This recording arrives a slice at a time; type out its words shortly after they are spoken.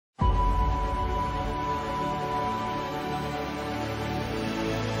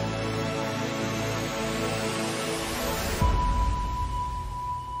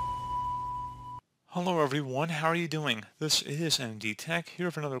Hello everyone, how are you doing? This is MD Tech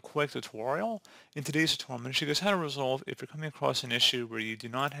here for another quick tutorial. In today's tutorial, I'm going to show you guys how to resolve if you're coming across an issue where you do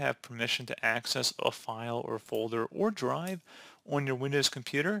not have permission to access a file or folder or drive on your Windows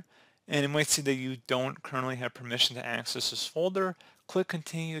computer. And it might say that you don't currently have permission to access this folder. Click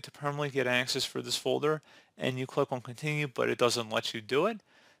continue to permanently get access for this folder, and you click on continue, but it doesn't let you do it.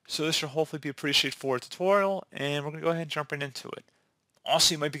 So this should hopefully be a pretty straightforward tutorial, and we're going to go ahead and jump right into it.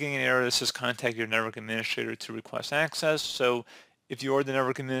 Also, you might be getting an error that says contact your network administrator to request access. So if you are the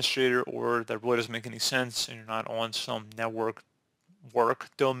network administrator or that really doesn't make any sense and you're not on some network work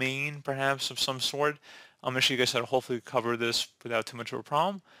domain perhaps of some sort, I'm going to show you guys how to hopefully cover this without too much of a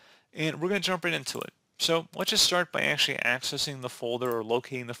problem. And we're going to jump right into it. So let's just start by actually accessing the folder or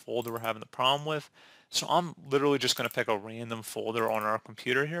locating the folder we're having the problem with. So I'm literally just going to pick a random folder on our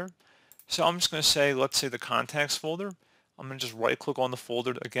computer here. So I'm just going to say, let's say the contacts folder. I'm going to just right click on the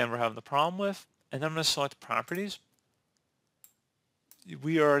folder again we're having the problem with, and then I'm going to select properties.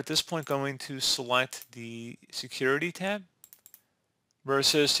 We are at this point going to select the security tab. Where it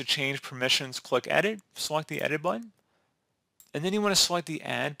says to change permissions, click edit, select the edit button. And then you want to select the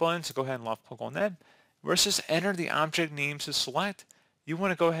add button, so go ahead and left click on that. Where it says enter the object name to select, you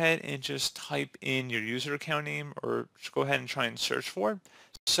want to go ahead and just type in your user account name or just go ahead and try and search for it.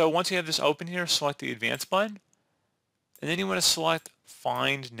 So once you have this open here, select the advanced button. And then you want to select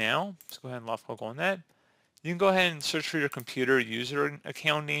Find Now. So go ahead and left click on that. You can go ahead and search for your computer user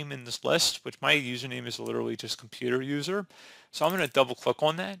account name in this list, which my username is literally just computer user. So I'm going to double click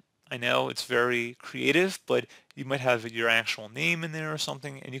on that. I know it's very creative, but you might have your actual name in there or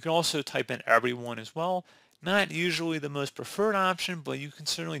something. And you can also type in everyone as well. Not usually the most preferred option, but you can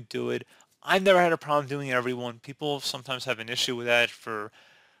certainly do it. I've never had a problem doing everyone. People sometimes have an issue with that for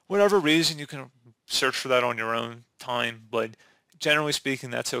whatever reason. You can search for that on your own time, but generally speaking,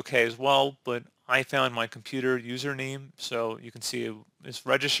 that's okay as well. But I found my computer username, so you can see it's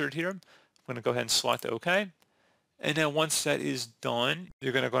registered here. I'm going to go ahead and select OK. And then once that is done,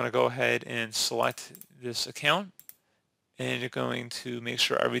 you're going to go ahead and select this account, and you're going to make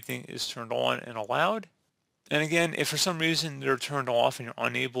sure everything is turned on and allowed. And again, if for some reason they're turned off and you're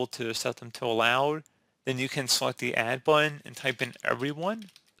unable to set them to allowed, then you can select the add button and type in everyone,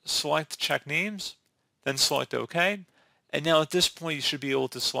 select check names, then select OK. And now at this point, you should be able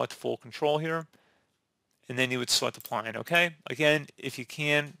to select full control here. And then you would select apply and OK. Again, if you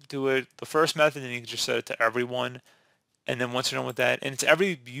can do it the first method, then you can just set it to everyone. And then once you're done with that, and it's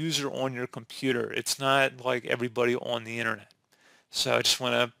every user on your computer. It's not like everybody on the internet. So I just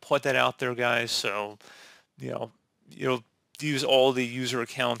want to put that out there, guys. So, you'll use all the user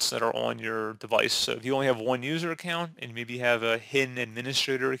accounts that are on your device. So if you only have one user account and maybe you have a hidden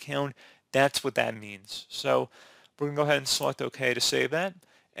administrator account, that's what that means. So we're going to go ahead and select OK to save that.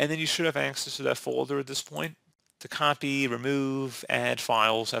 And then you should have access to that folder at this point to copy, remove, add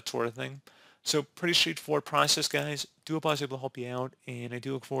files, that sort of thing. So pretty straightforward process, guys. Do hope I was able to help you out, and I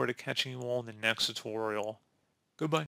do look forward to catching you all in the next tutorial. Goodbye.